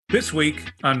This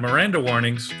week on Miranda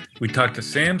Warnings, we talk to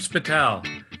Sam Spital,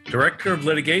 Director of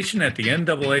Litigation at the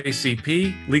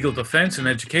NAACP Legal Defense and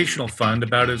Educational Fund,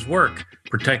 about his work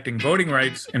protecting voting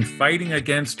rights and fighting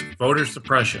against voter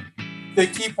suppression. The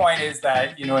key point is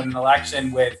that, in an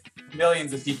election with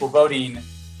millions of people voting,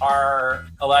 our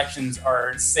elections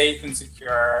are safe and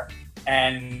secure,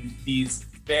 and these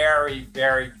very,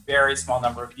 very, very small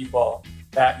number of people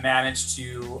that manage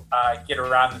to get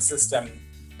around the system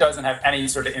doesn't have any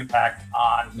sort of impact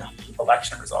on the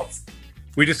election results.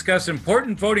 We discuss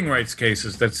important voting rights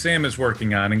cases that Sam is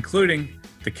working on, including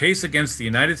the case against the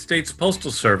United States Postal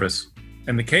Service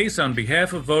and the case on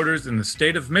behalf of voters in the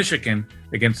state of Michigan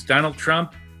against Donald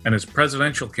Trump and his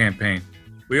presidential campaign.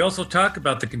 We also talk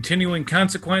about the continuing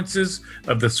consequences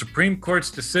of the Supreme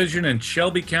Court's decision in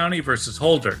Shelby County versus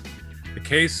Holder, the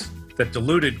case that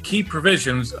diluted key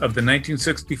provisions of the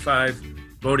 1965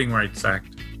 Voting Rights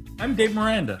Act. I'm Dave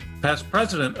Miranda, past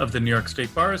president of the New York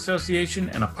State Bar Association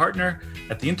and a partner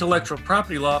at the intellectual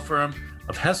property law firm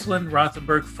of Heslin,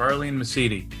 Rothenberg, Farley, and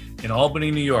Mesiti in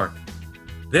Albany, New York.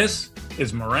 This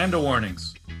is Miranda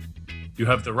Warnings. You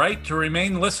have the right to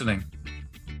remain listening.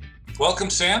 Welcome,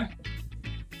 Sam.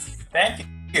 Thank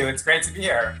you. It's great to be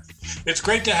here. It's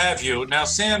great to have you. Now,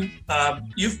 Sam,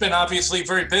 you've been obviously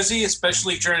very busy,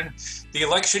 especially during the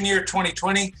election year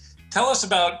 2020. Tell us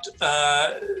about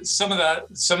some of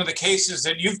the cases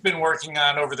that you've been working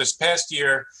on over this past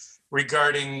year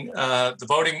regarding the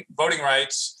voting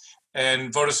rights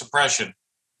and voter suppression.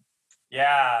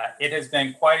 Yeah, it has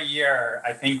been quite a year,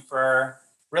 I think, for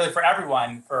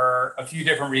everyone, for a few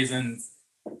different reasons.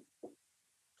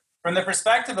 From the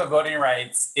perspective of voting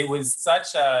rights, it was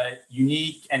such a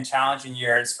unique and challenging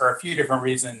years for a few different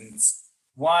reasons.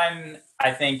 One,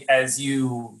 I think, as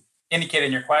you indicated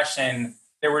in your question,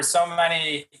 there were so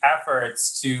many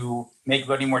efforts to make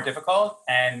voting more difficult.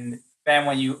 And then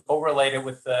when you overlaid it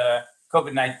with the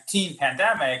COVID-19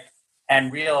 pandemic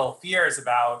and real fears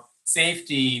about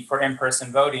safety for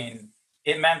in-person voting,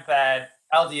 it meant that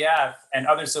LDF and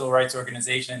other civil rights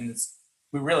organizations,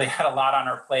 we really had a lot on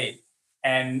our plate.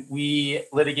 And we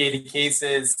litigated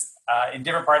cases in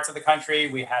different parts of the country.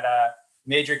 We had a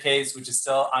major case, which is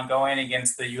still ongoing,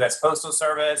 against the U.S. Postal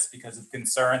Service because of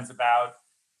concerns about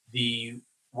the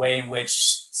way in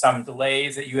which some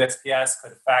delays at USPS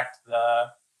could affect the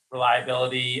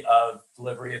reliability of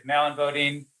delivery of mail-in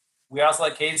voting. We also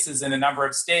had cases in a number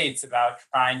of states about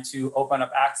trying to open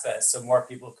up access so more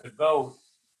people could vote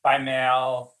by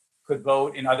mail, could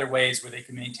vote in other ways where they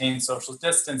could maintain social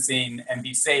distancing and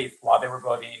be safe while they were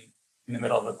voting in the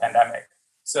middle of a pandemic.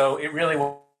 So it really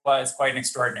was quite an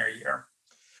extraordinary year.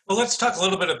 Well, let's talk a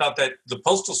little bit about the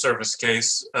Postal Service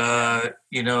case.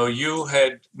 You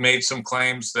had made some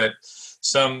claims that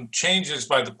some changes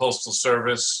by the Postal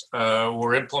Service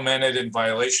were implemented in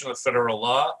violation of federal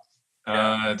law,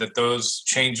 that those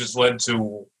changes led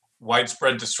to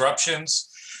widespread disruptions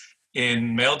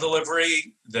in mail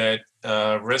delivery that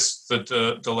risked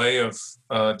the delay of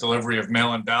delivery of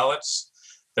mail-in ballots,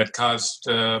 that caused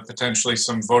potentially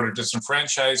some voter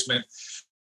disenfranchisement.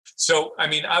 So,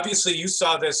 obviously you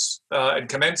saw this and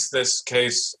commenced this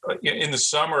case in the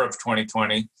summer of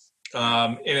 2020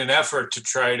 in an effort to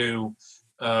try to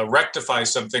rectify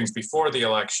some things before the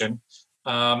election.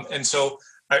 And so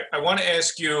I want to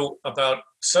ask you about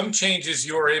some changes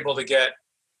you were able to get,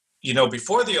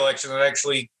 before the election that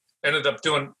actually ended up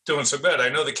doing so good. I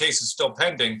know the case is still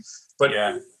pending, but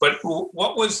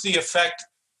what was the effect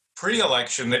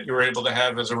pre-election that you were able to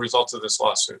have as a result of this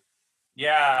lawsuit?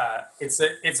 Yeah, it's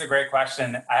a great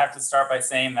question. I have to start by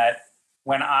saying that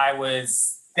when I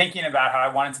was thinking about how I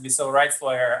wanted to be a civil rights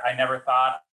lawyer, I never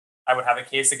thought I would have a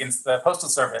case against the Postal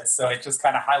Service. So it just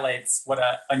kind of highlights what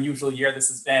an unusual year this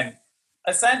has been.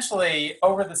 Essentially,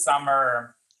 over the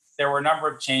summer, there were a number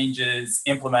of changes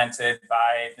implemented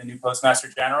by the new Postmaster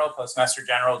General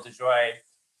DeJoy,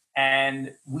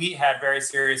 and we had very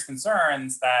serious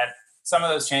concerns that some of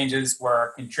those changes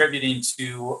were contributing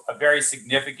to a very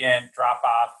significant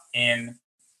drop-off in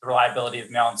the reliability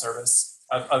of mail-in service,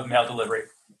 of mail delivery.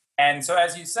 And so,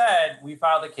 as you said, we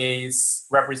filed a case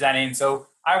representing, so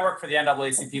I work for the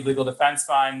NAACP Legal Defense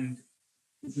Fund,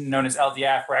 known as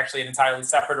LDF. We're actually an entirely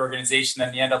separate organization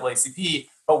than the NAACP,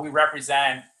 but we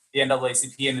represent the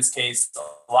NAACP in this case,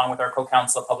 along with our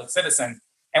co-counsel, Public Citizen.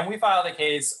 And we filed a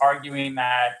case arguing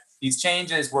that these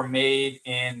changes were made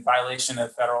in violation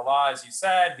of federal law, as you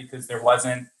said, because there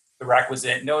wasn't the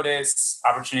requisite notice,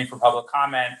 opportunity for public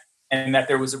comment, and that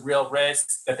there was a real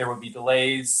risk that there would be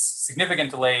delays,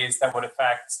 significant delays that would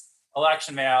affect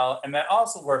election mail, and that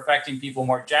also were affecting people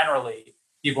more generally,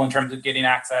 people in terms of getting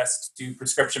access to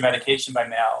prescription medication by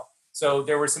mail. So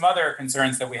there were some other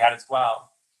concerns that we had as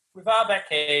well. We filed that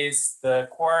case. The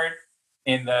court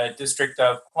in the District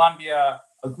of Columbia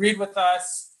agreed with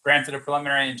us, granted a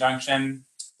preliminary injunction.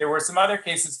 There were some other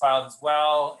cases filed as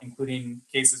well, including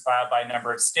cases filed by a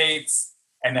number of states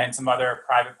and then some other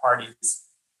private parties.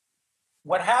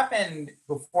 What happened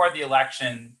before the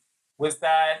election was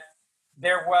that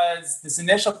there was this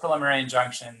initial preliminary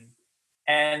injunction,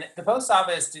 and the post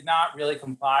office did not really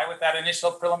comply with that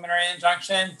initial preliminary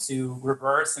injunction to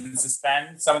reverse and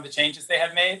suspend some of the changes they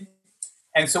had made.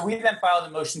 And so we then filed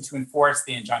a motion to enforce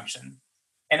the injunction.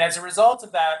 And as a result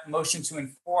of that motion to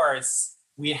enforce,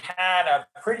 we had a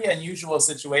pretty unusual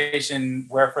situation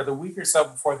where for the week or so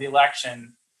before the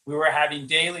election, we were having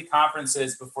daily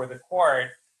conferences before the court.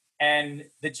 And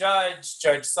the judge,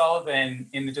 Judge Sullivan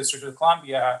in the District of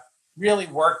Columbia, really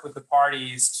worked with the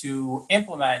parties to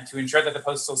ensure that the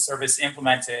Postal Service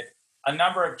implemented a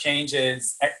number of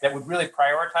changes that would really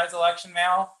prioritize election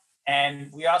mail. And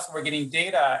we also were getting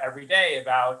data every day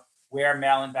about where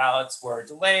mail-in ballots were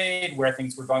delayed, where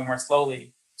things were going more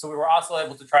slowly. So we were also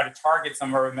able to try to target some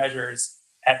of our measures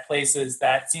at places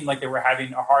that seemed like they were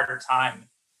having a harder time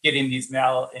getting these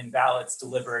mail-in ballots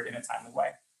delivered in a timely way.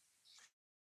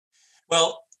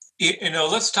 Well,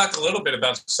 let's talk a little bit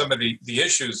about some of the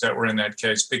issues that were in that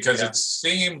case, because it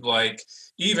seemed like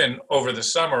even over the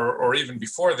summer or even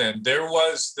before then, there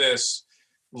was this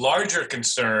larger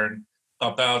concern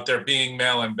about there being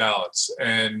mail-in ballots.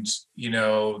 And, we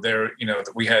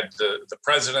had the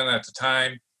president at the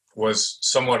time was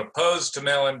somewhat opposed to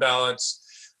mail-in ballots.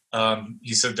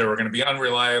 He said they were going to be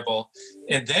unreliable.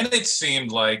 And then it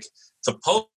seemed like the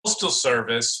Postal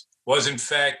Service was in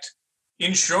fact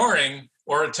ensuring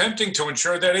or attempting to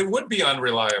ensure that it would be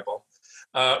unreliable,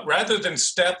 rather than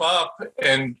step up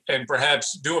and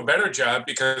perhaps do a better job,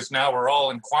 because now we're all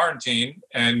in quarantine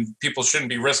and people shouldn't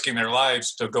be risking their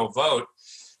lives to go vote.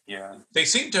 Yeah. They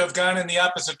seem to have gone in the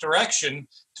opposite direction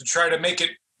to try to make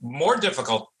it more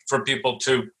difficult for people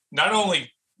to not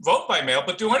only vote by mail,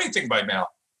 but do anything by mail.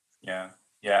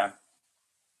 Yeah.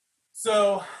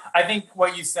 So I think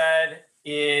what you said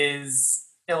is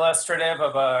illustrative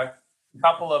of a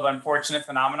couple of unfortunate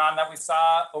phenomenon that we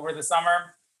saw over the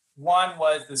summer. One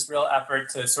was this real effort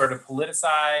to sort of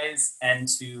politicize and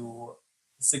to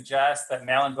suggest that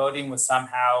mail-in voting was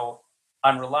somehow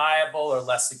unreliable or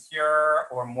less secure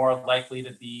or more likely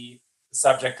to be the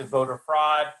subject of voter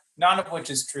fraud, none of which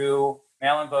is true.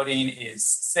 Mail-in voting is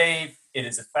safe, it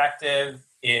is effective,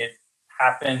 it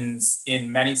happens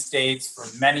in many states for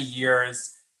many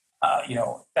years.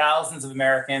 Thousands of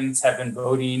Americans have been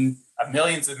voting,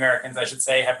 millions of Americans, I should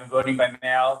say, have been voting by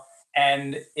mail.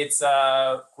 And it's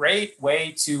a great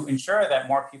way to ensure that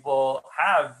more people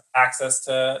have access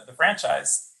to the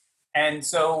franchise. And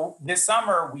so this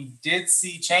summer, we did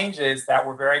see changes that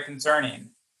were very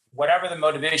concerning. Whatever the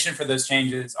motivation for those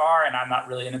changes are, and I'm not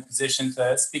really in a position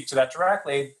to speak to that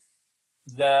directly,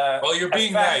 you're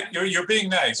being nice. You're being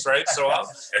nice, right? So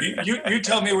you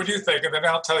tell me what you think, and then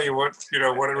I'll tell you what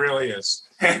it really is.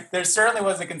 There certainly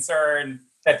was a concern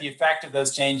that the effect of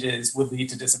those changes would lead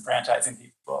to disenfranchising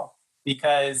people,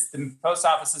 because the post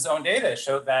office's own data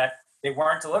showed that they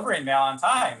weren't delivering mail on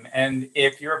time. And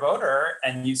if you're a voter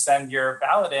and you send your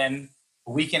ballot in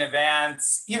a week in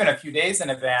advance, even a few days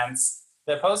in advance,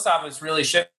 the post office really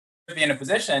should be in a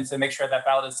position to make sure that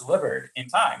ballot is delivered in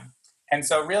time. And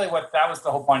so really that was the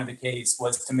whole point of the case,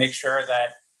 was to make sure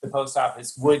that the post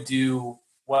office would do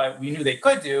what we knew they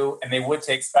could do, and they would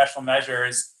take special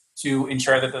measures to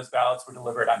ensure that those ballots were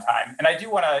delivered on time. And I do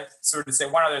want to sort of say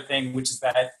one other thing, which is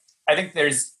that I think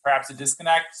there's perhaps a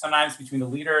disconnect sometimes between the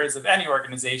leaders of any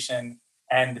organization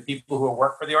and the people who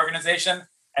work for the organization.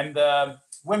 And the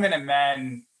women and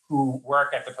men who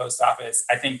work at the post office,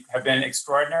 I think, have been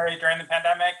extraordinary during the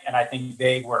pandemic. And I think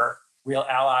they were real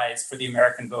allies for the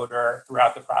American voter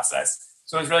throughout the process.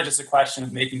 So it was really just a question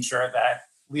of making sure that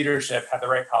leadership had the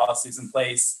right policies in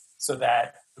place so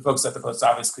that the folks at the post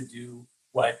office could do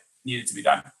what needed to be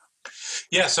done.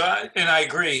 Yes, and I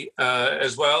agree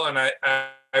as well. And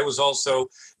I was also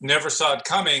never saw it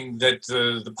coming that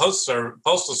the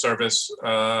Postal Service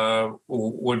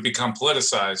would become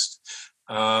politicized.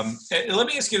 And let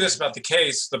me ask you this about the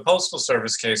case, the Postal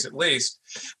Service case, at least.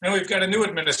 Now we've got a new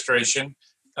administration.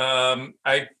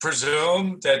 I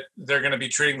presume that they're going to be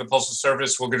treating the Postal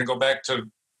Service. We're going to go back to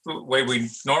the way we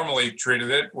normally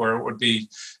treated it, where it would be,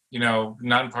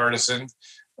 nonpartisan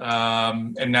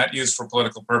and not used for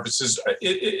political purposes.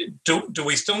 Do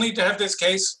we still need to have this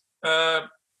case,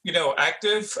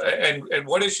 active? And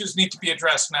what issues need to be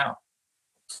addressed now?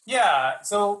 Yeah.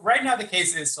 So right now the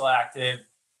case is still active.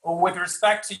 With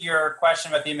respect to your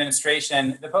question about the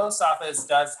administration, the post office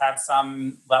does have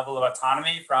some level of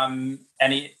autonomy from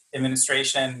any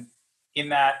administration in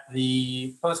that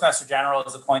the postmaster general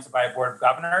is appointed by a board of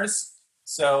governors.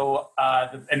 So,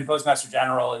 and the postmaster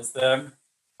general is the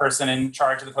person in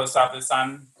charge of the post office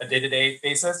on a day-to-day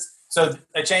basis. So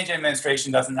a change in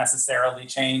administration doesn't necessarily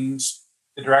change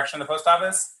the direction of the post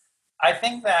office. I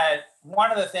think that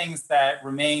one of the things that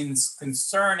remains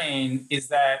concerning is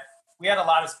that we had a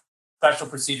lot of special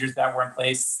procedures that were in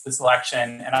place this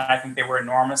election, and I think they were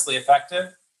enormously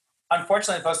effective.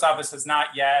 Unfortunately, the post office has not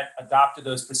yet adopted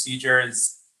those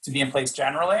procedures to be in place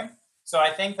generally. So I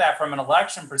think that from an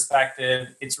election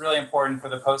perspective, it's really important for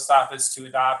the post office to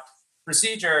adopt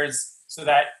procedures so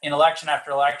that in election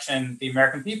after election, the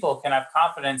American people can have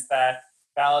confidence that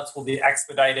ballots will be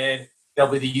expedited,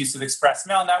 there'll be the use of express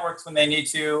mail networks when they need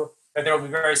to, that there will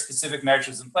be very specific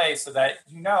measures in place so that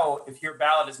you know if your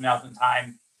ballot is mailed in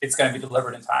time, it's going to be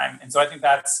delivered in time. And so I think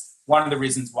that's one of the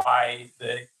reasons why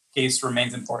the case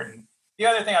remains important. The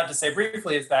other thing I'll just say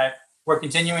briefly is that we're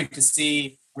continuing to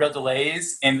see real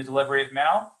delays in the delivery of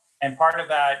mail. And part of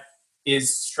that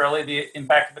is surely the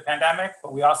impact of the pandemic,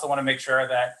 but we also want to make sure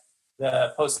that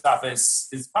the post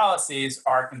office's policies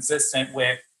are consistent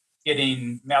with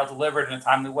getting mail delivered in a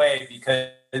timely way,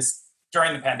 because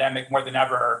during the pandemic, more than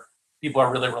ever, people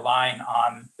are really relying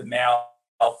on the mail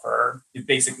for the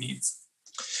basic needs.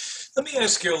 Let me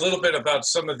ask you a little bit about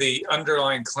some of the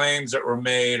underlying claims that were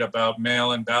made about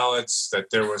mail-in ballots, that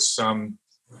there was some,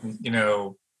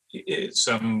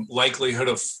 some likelihood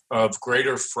of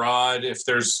greater fraud if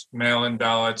there's mail-in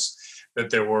ballots, that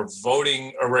there were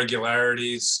voting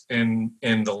irregularities in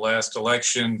the last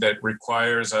election that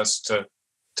requires us to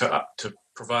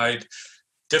provide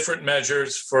different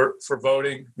measures for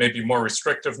voting, maybe more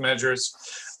restrictive measures.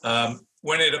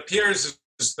 When it appears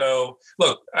as though,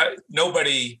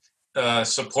 nobody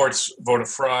supports voter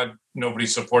fraud, nobody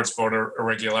supports voter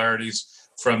irregularities.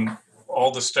 From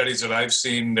all the studies that I've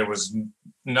seen, there was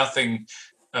nothing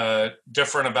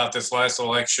different about this last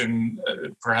election,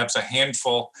 perhaps a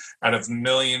handful out of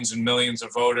millions and millions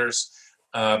of voters,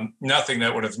 nothing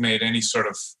that would have made any sort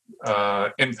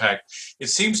of impact. It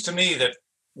seems to me that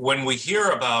when we hear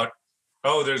about,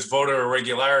 there's voter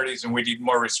irregularities and we need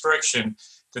more restriction,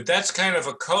 that's kind of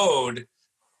a code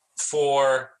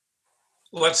for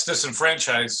let's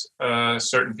disenfranchise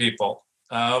certain people.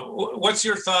 What's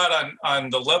your thought on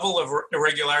the level of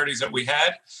irregularities that we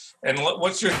had? And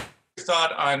what's your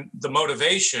thought on the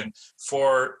motivation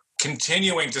for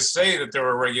continuing to say that there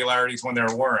were irregularities when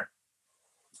there weren't?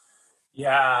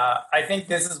 Yeah, I think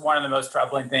this is one of the most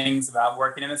troubling things about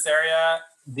working in this area.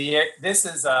 This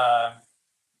is a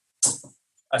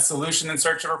solution in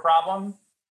search of a problem.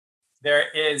 There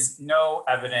is no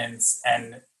evidence,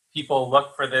 and people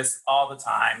look for this all the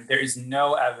time. There is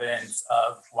no evidence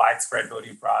of widespread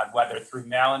voting fraud, whether through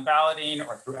mail-in balloting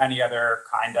or through any other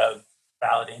kind of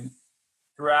balloting.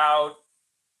 Throughout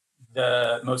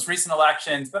the most recent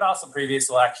elections, but also previous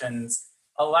elections,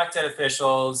 elected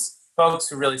officials, folks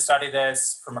who really study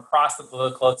this from across the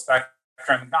political spectrum,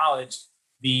 acknowledge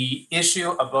the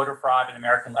issue of voter fraud in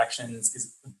American elections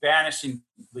is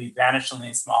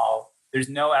vanishingly small. There's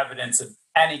no evidence of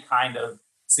any kind of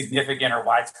significant or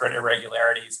widespread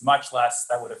irregularities, much less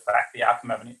that would affect the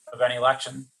outcome of any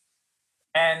election.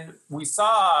 And we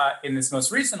saw in this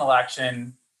most recent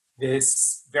election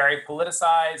this very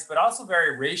politicized, but also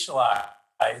very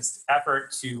racialized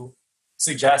effort to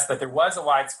suggest that there was a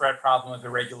widespread problem of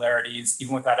irregularities,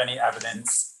 even without any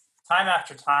evidence. Time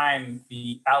after time,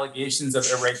 the allegations of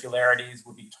irregularities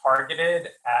would be targeted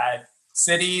at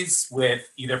cities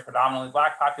with either predominantly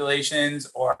Black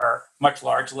populations or much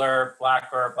larger Black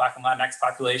and Latinx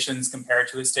populations compared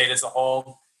to a state as a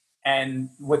whole. And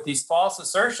with these false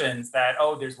assertions that,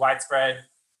 there's widespread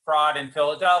fraud in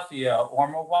Philadelphia or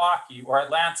Milwaukee or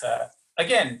Atlanta,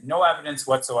 again, no evidence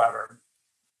whatsoever.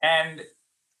 And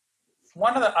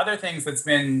one of the other things that's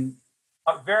been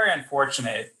very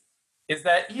unfortunate is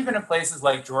that even in places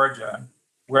like Georgia,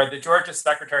 where the Georgia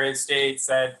Secretary of State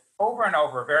said over and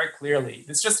over very clearly,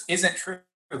 this just isn't true.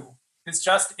 This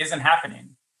just isn't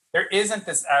happening. There isn't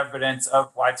this evidence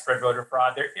of widespread voter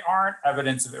fraud. There aren't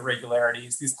evidence of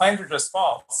irregularities. These claims are just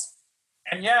false.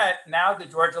 And yet now the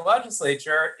Georgia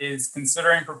legislature is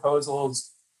considering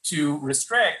proposals to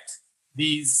restrict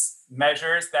these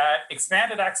measures that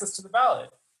expanded access to the ballot.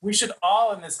 We should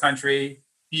all in this country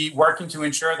be working to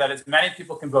ensure that as many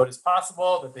people can vote as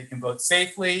possible, that they can vote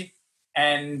safely,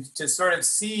 and to sort of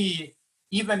see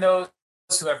even those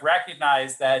who have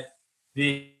recognized that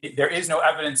there is no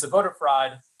evidence of voter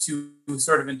fraud to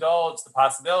sort of indulge the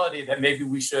possibility that maybe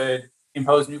we should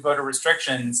impose new voter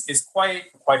restrictions is quite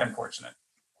unfortunate.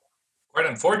 Quite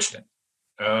unfortunate.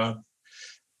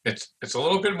 It's a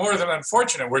little bit more than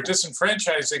unfortunate. We're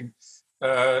disenfranchising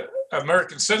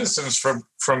American citizens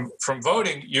from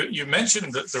voting. You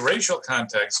mentioned the racial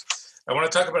context. I want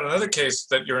to talk about another case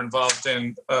that you're involved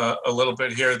in a little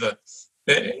bit here.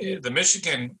 The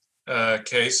Michigan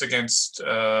case against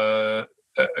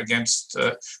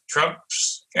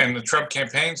Trump's and the Trump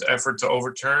campaign's effort to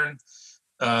overturn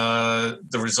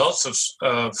the results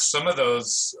of some of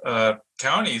those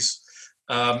counties,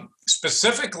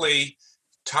 specifically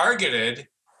targeted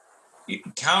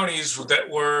counties that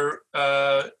were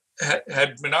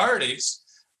had minorities,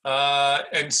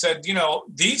 and said,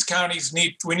 these counties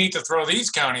we need to throw these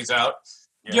counties out.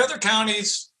 Yeah. The other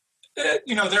counties,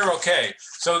 they're okay.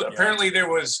 So apparently there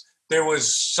was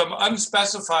some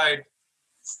unspecified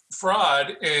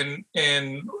fraud in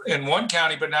one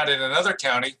county, but not in another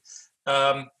county.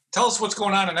 Tell us what's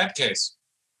going on in that case.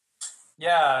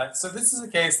 Yeah, so this is a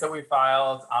case that we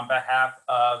filed on behalf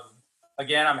of the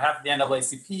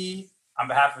NAACP, on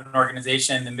behalf of an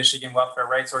organization, the Michigan Welfare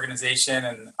Rights Organization,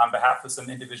 and on behalf of some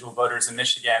individual voters in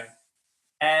Michigan.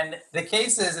 And the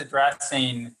case is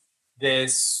addressing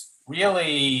this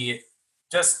really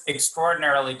just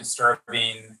extraordinarily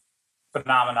disturbing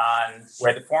phenomenon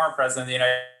where the former president of the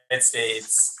United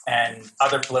States and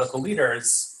other political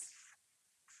leaders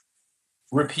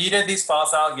repeated these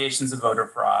false allegations of voter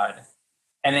fraud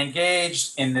and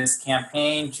engaged in this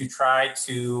campaign to try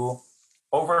to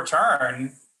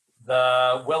overturn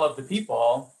the will of the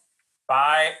people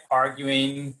by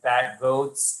arguing that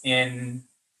votes in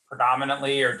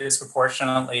predominantly or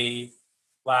disproportionately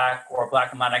Black or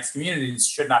Black and Latinx communities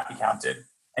should not be counted.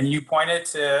 And you pointed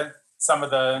to some of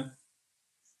the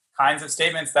kinds of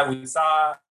statements that we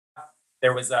saw.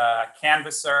 There was a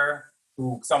canvasser,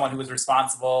 someone who was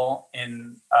responsible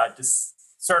in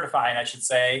certifying,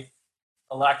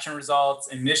 election results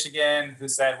in Michigan, who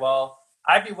said, well,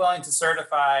 I'd be willing to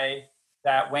certify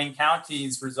that Wayne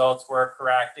County's results were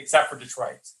correct, except for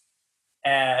Detroit.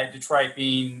 Detroit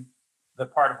being the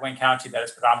part of Wayne County that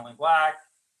is predominantly Black.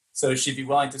 So she'd be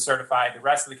willing to certify the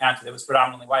rest of the county that was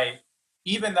predominantly white,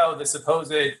 even though the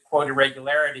supposed, quote,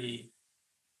 irregularity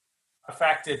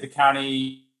affected the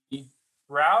county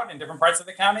throughout in different parts of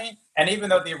the county. And even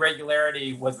though the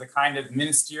irregularity was the kind of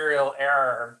ministerial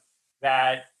error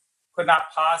that could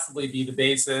not possibly be the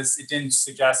basis, it didn't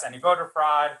suggest any voter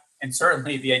fraud. And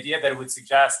certainly the idea that it would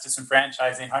suggest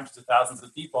disenfranchising hundreds of thousands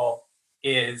of people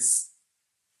is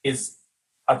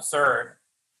absurd.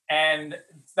 And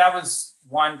that was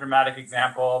one dramatic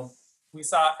example. We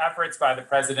saw efforts by the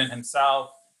president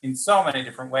himself in so many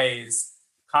different ways,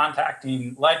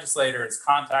 contacting legislators,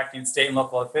 contacting state and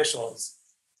local officials,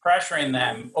 pressuring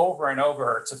them over and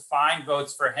over to find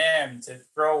votes for him, to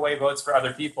throw away votes for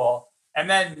other people. And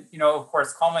then, of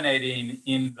course, culminating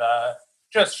in the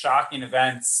just shocking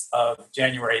events of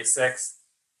January 6th,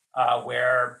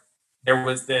 where there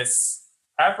was this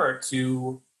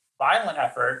violent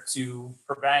effort to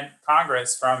prevent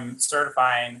Congress from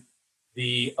certifying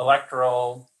the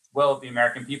electoral will of the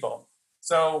American people.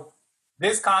 So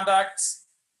this conduct,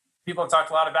 people have talked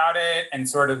a lot about it and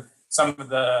sort of some of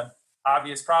the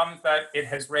obvious problems that it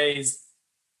has raised.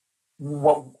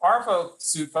 What our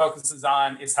suit focuses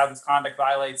on is how this conduct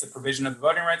violates a provision of the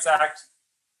Voting Rights Act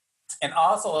and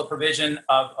also a provision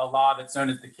of a law that's known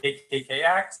as the KKK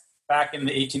Act back in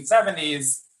the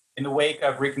 1870s in the wake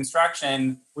of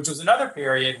Reconstruction, which was another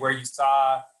period where you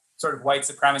saw sort of white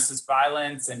supremacist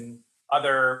violence and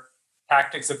other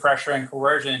tactics of pressure and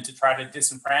coercion to try to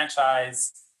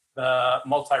disenfranchise the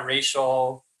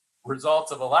multiracial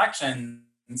results of elections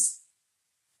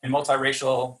and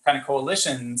multiracial kind of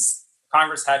coalitions.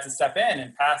 Congress had to step in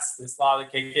and pass this law, the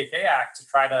KKK Act, to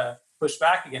try to push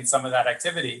back against some of that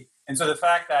activity. And so the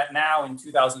fact that now in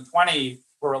 2020,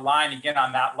 we're relying again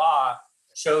on that law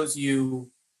shows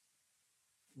you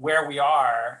where we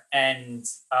are and,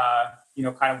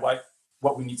 kind of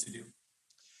what we need to do.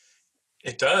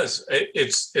 It does.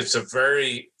 It's a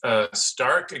very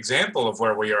stark example of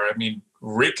where we are. I mean,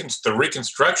 the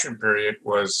Reconstruction period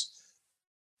was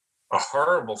a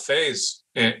horrible phase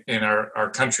in our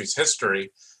country's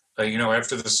history.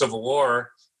 After the Civil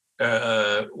War,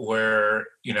 where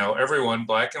everyone,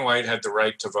 Black and white, had the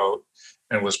right to vote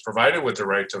and was provided with the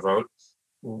right to vote,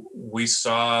 we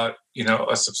saw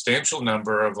a substantial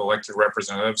number of elected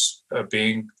representatives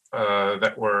being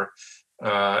that were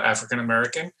African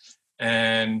American,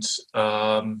 and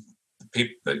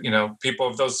people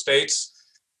of those states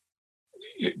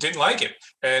didn't like it,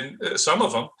 and some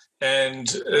of them, and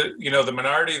the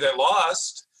minority that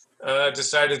lost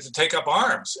decided to take up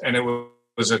arms, and it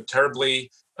was a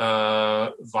terribly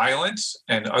violent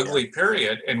and ugly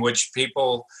period in which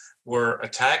people were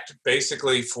attacked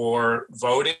basically for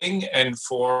voting and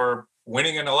for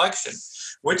winning an election,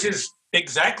 which is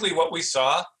exactly what we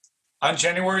saw on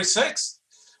January 6th,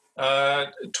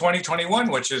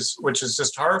 2021, which is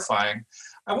just horrifying.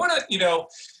 I want to,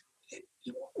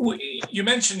 you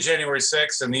mentioned January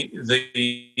 6th and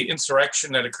the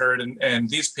insurrection that occurred, and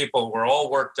these people were all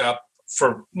worked up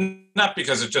for, not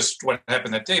because of just what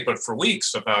happened that day, but for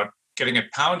weeks, about getting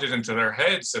it pounded into their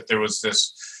heads that there was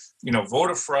this,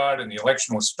 voter fraud and the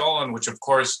election was stolen, which of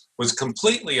course was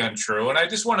completely untrue. And I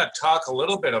just want to talk a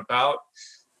little bit about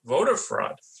voter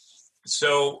fraud.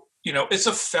 So, it's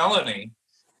a felony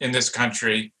in this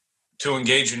country to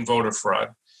engage in voter fraud.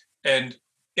 And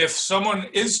if someone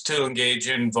is to engage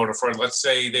in voter fraud, let's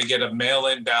say they get a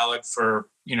mail-in ballot for,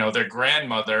 their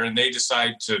grandmother, and they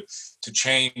decide to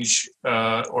change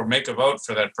or make a vote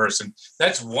for that person,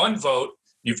 that's one vote.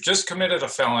 You've just committed a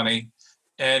felony,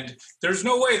 and there's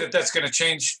no way that that's going to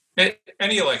change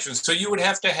any election. So you would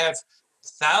have to have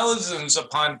thousands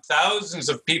upon thousands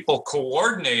of people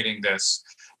coordinating this.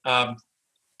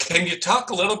 Can you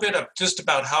talk a little bit just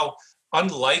about how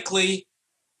unlikely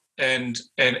and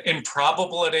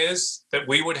improbable it is that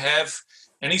we would have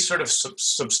any sort of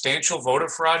substantial voter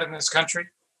fraud in this country?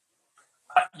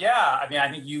 I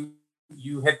think you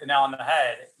hit the nail on the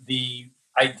head. The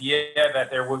idea that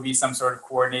there would be some sort of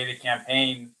coordinated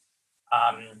campaign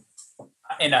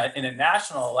in a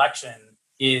national election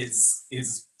is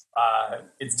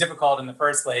it's difficult in the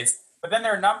first place. But then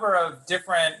there are a number of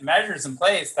different measures in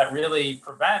place that really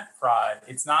prevent fraud.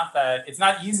 It's not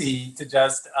easy to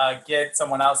just get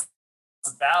someone else's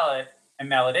ballot and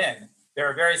mail it in. There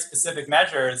are very specific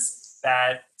measures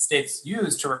that states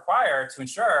use to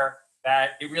ensure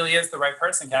that it really is the right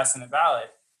person casting the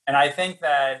ballot. And I think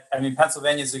that,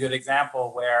 Pennsylvania is a good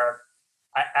example where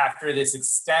after this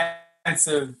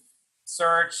extensive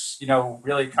search,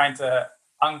 really trying to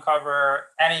uncover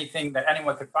anything that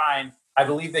anyone could find, I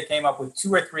believe they came up with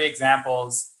 2 or 3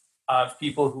 examples of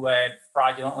people who had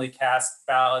fraudulently cast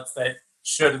ballots that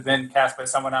should have been cast by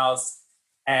someone else.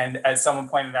 And as someone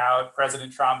pointed out,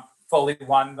 President Trump fully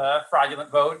won the fraudulent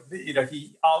vote.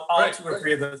 All right, 2 or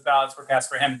 3 of those ballots were cast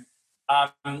for him.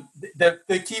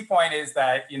 The key point is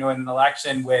that, in an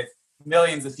election with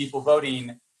millions of people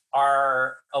voting,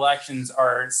 our elections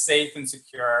are safe and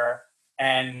secure.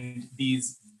 And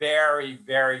these very,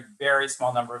 very, very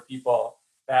small number of people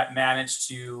that manage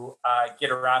to get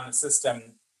around the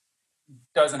system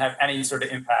doesn't have any sort of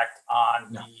impact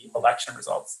on the election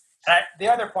results. And the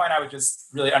other point I would just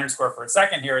really underscore for a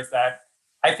second here is that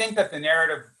I think that the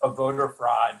narrative of voter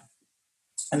fraud,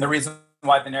 and the reason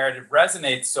why the narrative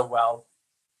resonates so well,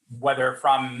 whether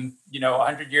from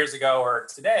 100 years ago or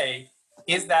today,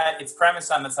 is that it's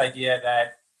premised on this idea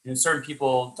that certain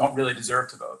people don't really deserve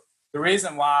to vote. The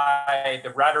reason why the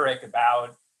rhetoric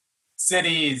about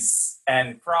cities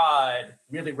and fraud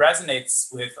really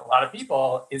resonates with a lot of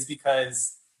people is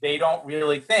because they don't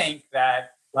really think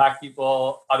that Black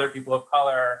people, other people of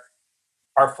color,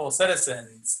 are full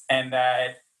citizens, and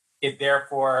that it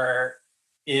therefore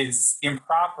is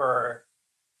improper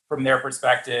from their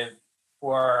perspective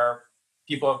for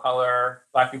people of color,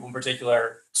 Black people in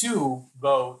particular, to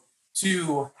vote,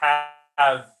 to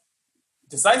have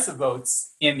decisive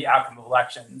votes in the outcome of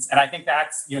elections. And I think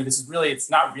that's, it's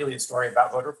not really a story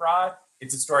about voter fraud.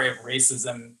 It's a story of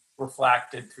racism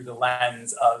reflected through the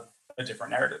lens of a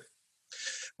different narrative.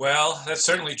 Well, that's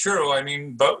certainly true.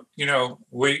 But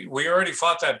we already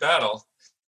fought that battle,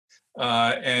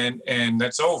 and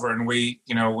that's over. And we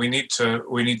need to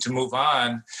move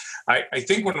on. I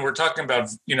think when we're talking about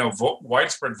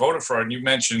widespread voter fraud, and you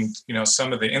mentioned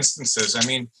some of the instances.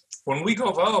 When we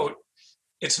go vote,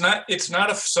 it's not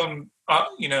some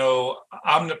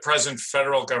omnipresent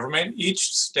federal government.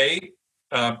 Each state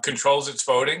controls its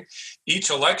voting. Each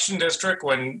election district,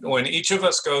 when each of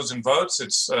us goes and votes,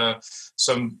 it's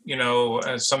some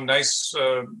nice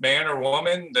man or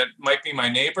woman that might be my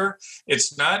neighbor.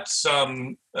 It's not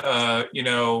some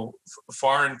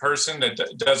foreign person that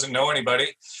doesn't know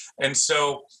anybody. And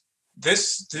so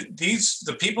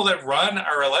the people that run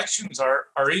our elections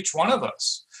are each one of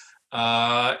us.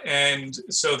 And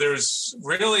so there's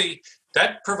really,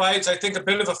 that provides, I think, a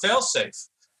bit of a fail-safe.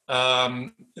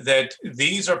 That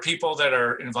these are people that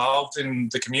are involved in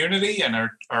the community and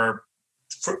are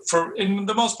for in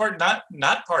the most part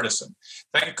not partisan.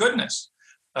 Thank goodness.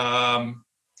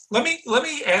 Let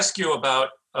me ask you about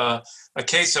a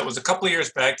case that was a couple of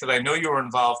years back that I know you were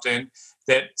involved in,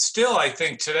 that still I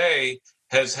think today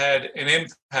has had an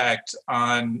impact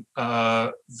on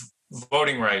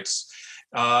voting rights.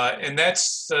 And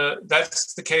that's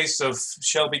the case of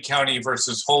Shelby County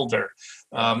versus Holder.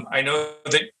 I know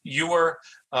that you were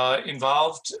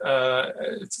involved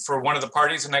for one of the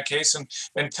parties in that case,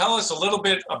 and tell us a little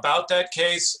bit about that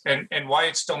case and why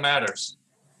it still matters.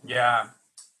 Yeah.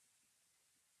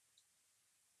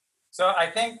 So I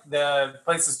think the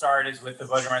place to start is with the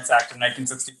Voting Rights Act of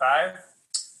 1965,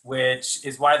 which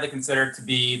is widely considered to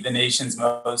be the nation's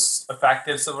most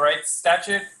effective civil rights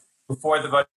statute. Before the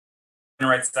Voting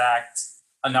Rights Act,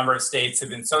 a number of states have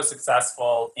been so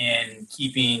successful in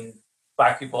keeping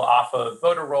Black people off of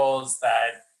voter rolls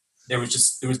that there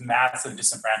was massive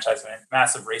disenfranchisement,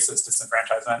 massive racist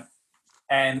disenfranchisement.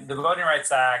 And the Voting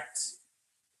Rights Act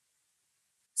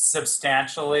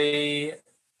substantially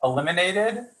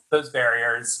eliminated those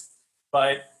barriers,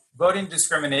 but voting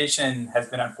discrimination has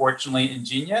been unfortunately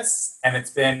ingenious, and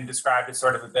it's been described as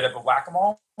sort of a bit of a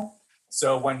whack-a-mole.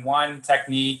 So when one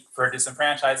technique for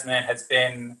disenfranchisement has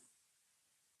been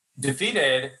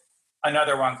defeated,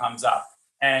 another one comes up.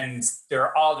 And there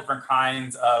are all different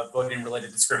kinds of voting-related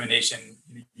discrimination.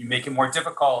 You make it more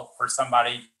difficult for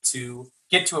somebody to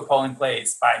get to a polling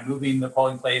place by moving the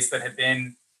polling place that had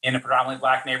been in a predominantly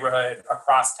Black neighborhood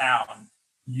across town.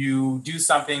 You do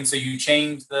something, so you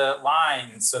change the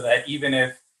lines so that even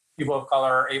if people of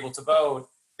color are able to vote,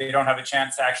 they don't have a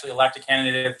chance to actually elect a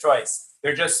candidate of choice.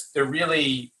 There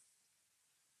really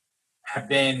have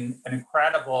been an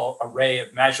incredible array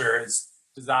of measures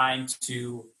designed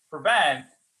to prevent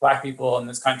Black people in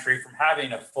this country from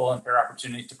having a full and fair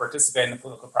opportunity to participate in the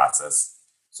political process.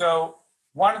 So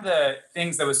one of the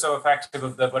things that was so effective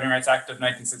of the Voting Rights Act of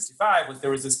 1965 was there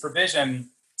was this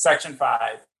provision, Section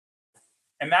 5,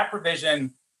 and that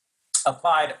provision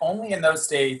applied only in those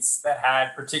states that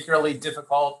had particularly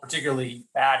difficult, particularly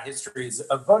bad histories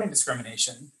of voting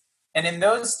discrimination. And in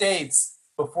those states,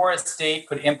 before a state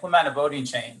could implement a voting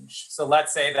change, so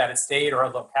let's say that a state or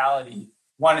a locality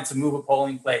wanted to move a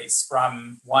polling place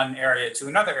from one area to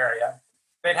another area,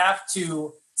 they'd have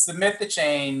to submit the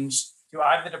change to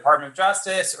either the Department of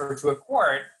Justice or to a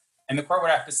court, and the court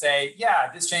would have to say,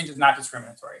 yeah, this change is not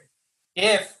discriminatory.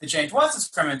 If the change was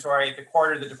discriminatory, the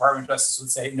court or the Department of Justice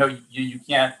would say, no, you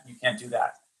can't do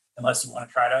that unless you want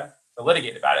to try to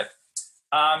litigate about it.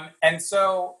 And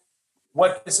so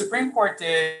what the Supreme Court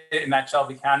did in that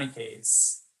Shelby County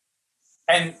case,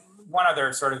 and one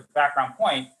other sort of background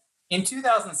point, in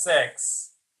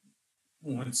 2006,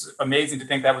 it's amazing to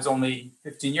think that was only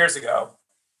 15 years ago,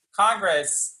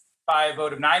 Congress, by a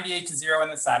vote of 98-0 in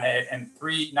the Senate and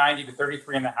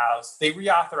 390-33 in the House, they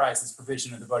reauthorized this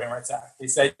provision of the Voting Rights Act. They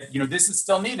said, this is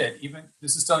still needed,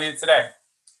 this is still needed today.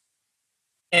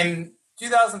 In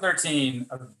 2013,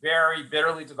 a very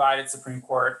bitterly divided Supreme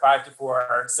Court,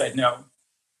 5-4, said, no,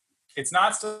 it's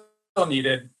not still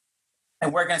needed,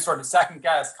 and we're going to sort of second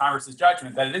guess Congress's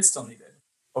judgment that it is still needed,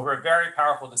 over a very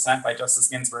powerful dissent by Justice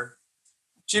Ginsburg.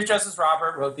 Chief Justice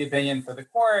Robert wrote the opinion for the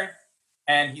court,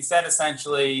 and he said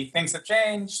essentially, things have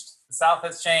changed, the South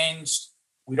has changed,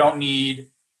 we don't need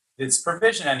this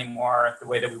provision anymore the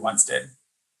way that we once did.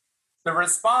 The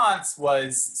response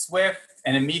was swift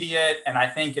and immediate, and I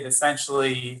think it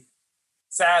essentially,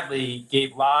 sadly,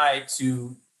 gave lie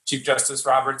to Chief Justice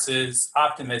Roberts'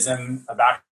 optimism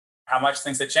about how much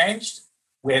things had changed,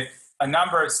 with a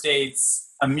number of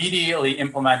states immediately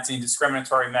implementing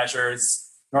discriminatory measures.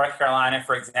 North Carolina,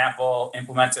 for example,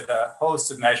 implemented a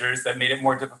host of measures that made it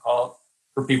more difficult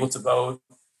for people to vote,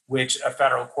 which a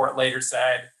federal court later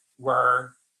said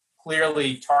were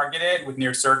clearly targeted with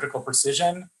near surgical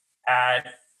precision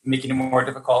at making it more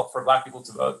difficult for Black people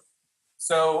to vote.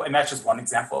 So, and that's just one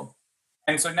example.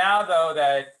 And so now, though,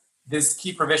 that this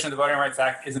key provision of the Voting Rights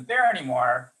Act isn't there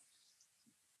anymore,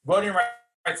 voting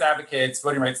rights advocates,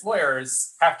 voting rights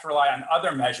lawyers have to rely on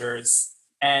other measures,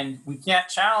 and we can't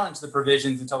challenge the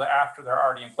provisions until after they're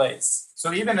already in place.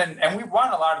 So and we've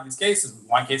won a lot of these cases. We've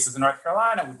won cases in North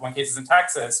Carolina, we've won cases in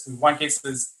Texas, we've won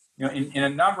cases in a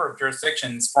number of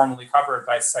jurisdictions formerly covered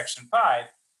by Section 5.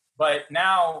 But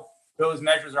now those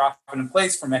measures are often in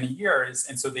place for many years,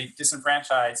 and so they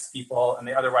disenfranchise people and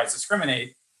they otherwise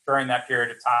discriminate during that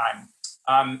period of time.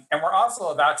 And we're also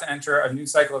about to enter a new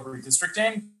cycle of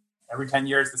redistricting. Every 10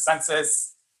 years, the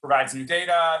census provides new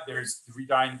data, there's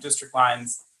redrawing district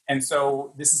lines. And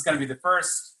so this is going to be the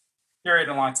first period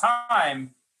in a long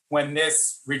time when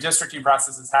this redistricting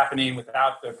process is happening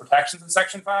without the protections of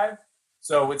Section 5.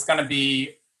 So it's going to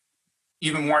be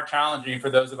even more challenging for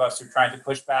those of us who are trying to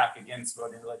push back against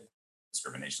voting-related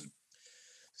discrimination.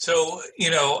 So,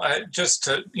 just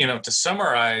to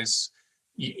summarize,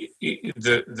 the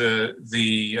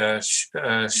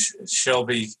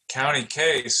Shelby County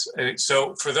case.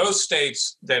 So for those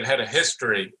states that had a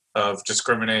history of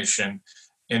discrimination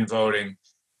in voting,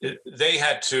 they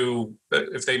had to,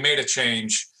 if they made a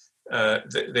change,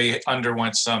 they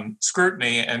underwent some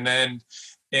scrutiny. And then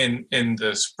in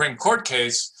the Supreme Court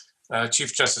case,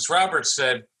 Chief Justice Roberts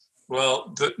said,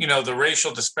 well, the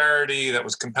racial disparity that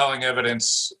was compelling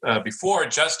evidence before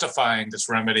justifying this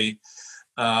remedy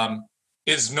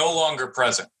is no longer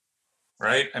present,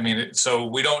 right? I mean, so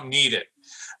we don't need it.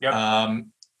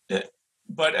 Yep.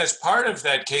 But as part of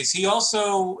that case, they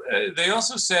also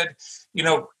said,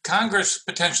 Congress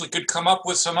potentially could come up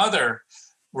with some other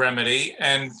remedy.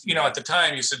 And, at the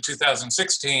time, you said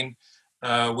 2016,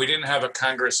 we didn't have a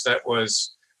Congress that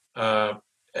was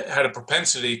had a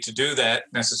propensity to do that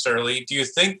necessarily. Do you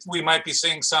think we might be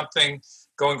seeing something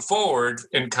going forward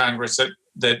in Congress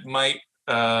that might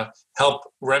help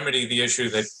remedy the issue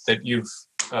that you've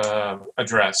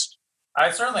addressed?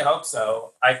 I certainly hope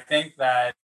so. I think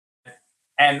that,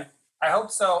 and I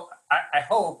hope so. I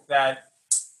hope that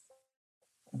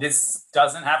this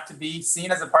doesn't have to be seen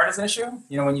as a partisan issue.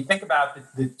 When you think about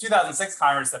the 2006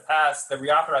 Congress that passed, that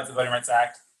reauthorized the Voting Rights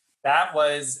Act, that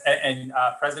was, and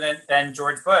President then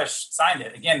George Bush signed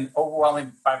it. Again,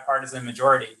 overwhelming bipartisan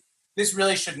majority. This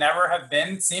really should never have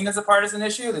been seen as a partisan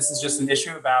issue. This is just an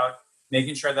issue about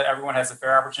making sure that everyone has a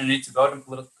fair opportunity to vote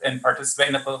and participate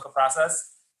in the political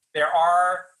process. There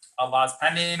are laws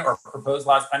pending or proposed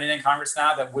laws pending in Congress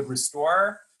now that would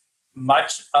restore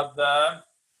much of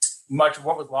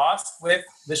what was lost with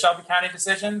the Shelby County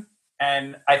decision.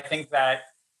 And I think that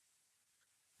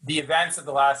the events of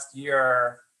the last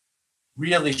year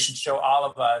really should show all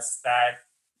of us that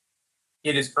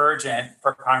it is urgent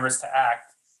for Congress to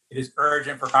act. It is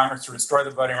urgent for Congress to restore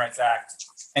the Voting Rights Act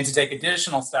and to take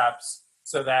additional steps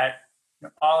so that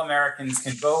all Americans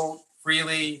can vote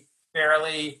freely,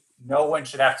 fairly. No one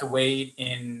should have to wait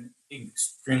in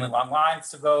extremely long lines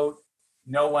to vote.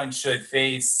 No one should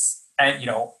face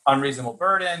unreasonable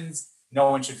burdens.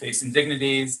 No one should face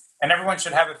indignities. And everyone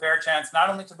should have a fair chance not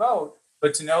only to vote,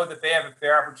 but to know that they have a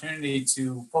fair opportunity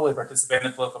to fully participate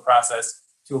in the political process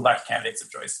to elect candidates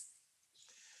of choice.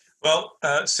 Well,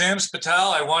 Sam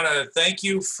Spettal, I want to thank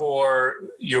you for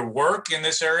your work in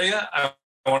this area. I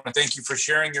want to thank you for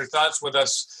sharing your thoughts with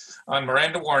us on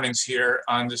Miranda Warnings here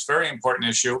on this very important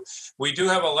issue. We do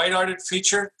have a lighthearted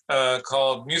feature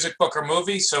called Music, Book, or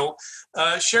Movie. So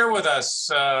share with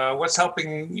us what's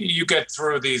helping you get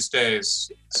through these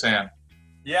days, Sam.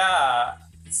 Yeah.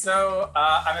 So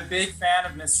I'm a big fan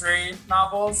of mystery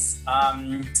novels.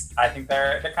 I think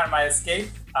they're kind of my escape.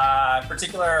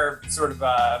 Particular sort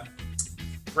of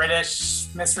British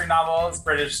mystery novels.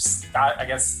 I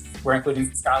guess we're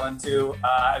including Scotland too.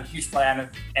 I'm a huge fan of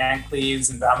Anne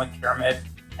Cleeves and Val McDermott,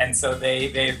 and so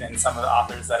they've been some of the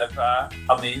authors that have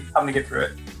helped me get through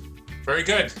it. Very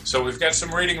good. So we've got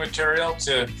some reading material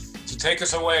to take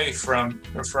us away from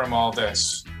all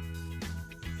this.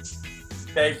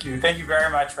 Thank you. Thank you very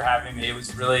much for having me. It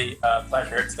was really a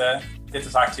pleasure to get to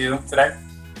talk to you today.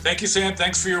 Thank you, Sam.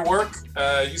 Thanks for your work.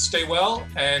 You stay well,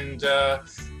 and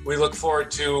we look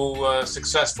forward to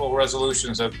successful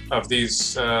resolutions of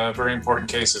these very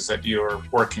important cases that you're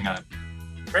working on.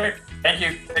 Great. Thank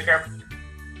you. Take care.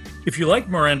 If you like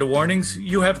Miranda Warnings,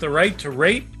 you have the right to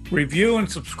rate, review,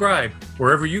 and subscribe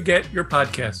wherever you get your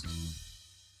podcasts.